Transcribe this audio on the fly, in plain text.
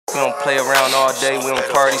We don't play around all day. We don't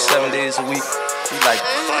party 7 days a week. We like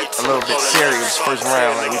a little bit serious first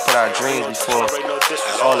round. Like we put our dreams before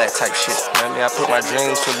all that type shit. You know what I mean? I put my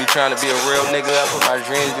dreams to be trying to be a real nigga. I put my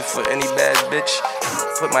dreams before any bad bitch.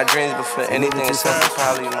 Put my dreams before anything except for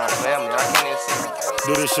probably my family. I can't even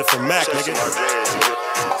say do this shit for Mac, nigga.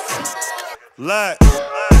 Look,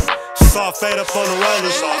 soft fade up on the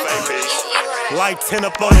rollers, light 10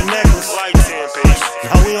 up on the necklace.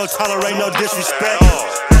 Now we don't tolerate no disrespect.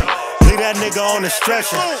 Leave that nigga on the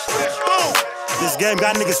stretcher. This game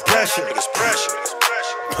got niggas pressure.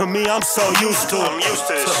 For me, I'm so used to it.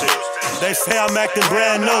 They say I'm acting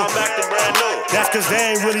brand new. That's cause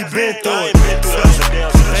they ain't really been through it.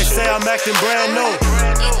 They say I'm acting brand new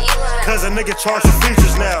cause a nigga charge for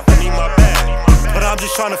features now. But I'm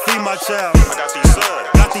just trying to feed my child.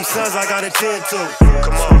 Got these sons I gotta tend to.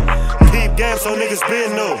 Come on. Peep game so niggas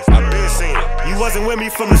been new. You wasn't with me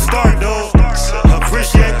from the start, dude.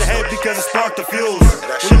 Appreciate the hate because it sparked the fuse.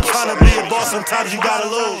 When you tryna be a boss, sometimes you gotta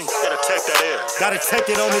lose. Gotta take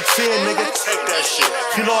it on the chin, nigga.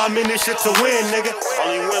 You know I'm in this shit to win, nigga.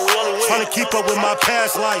 Tryna keep up with my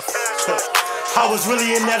past life. I was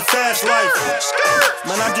really in that fast life.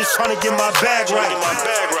 Man, I'm just tryna get my bag right.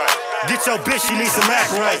 Get your bitch, she needs some act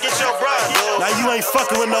right. Now you ain't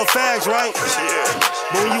fucking with no fags, right?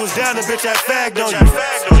 But when you was down, the bitch that fagged on you.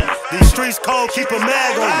 These streets cold, keep a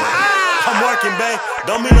mag on you. I'm working, babe,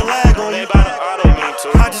 don't mean to lag on you.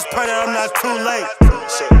 I just pray that I'm not too late.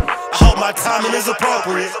 I hope my timing is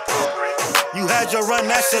appropriate. You had your run,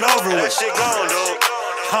 that shit over with.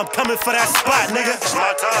 I'm coming for that spot, nigga.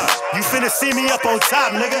 You finna see me up on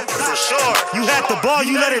top, nigga. You had the ball,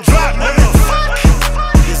 you let it drop, nigga.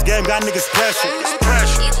 This game got niggas pressure.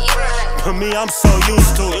 For me, I'm so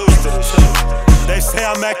used to it. They say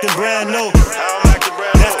I'm acting brand new.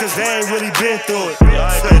 That's cause they ain't really been through it.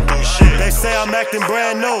 They say I'm acting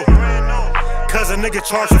brand new cause a nigga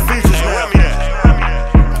charge for features now.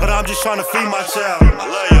 But I'm just trying to feed my child.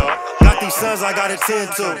 Got these sons I gotta tend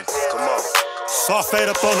to. Soft fade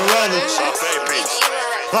up on the rollers,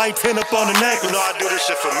 light 10 up on the necklace. You know I do this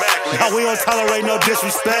shit for Mac. Now we don't tolerate no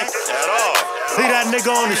disrespect at all. Leave that nigga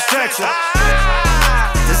on the stretcher.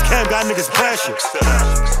 This camp got niggas pressure.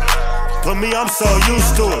 For me, I'm so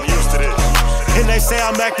used to it. And they say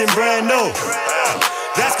I'm acting brand new.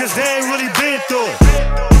 That's cause they ain't really been through it.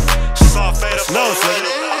 Soft fade up on the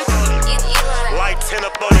rollers, light 10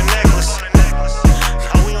 up on the necklace.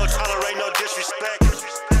 Now we don't tolerate no disrespect.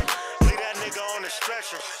 Leave that nigga on the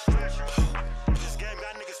stretcher.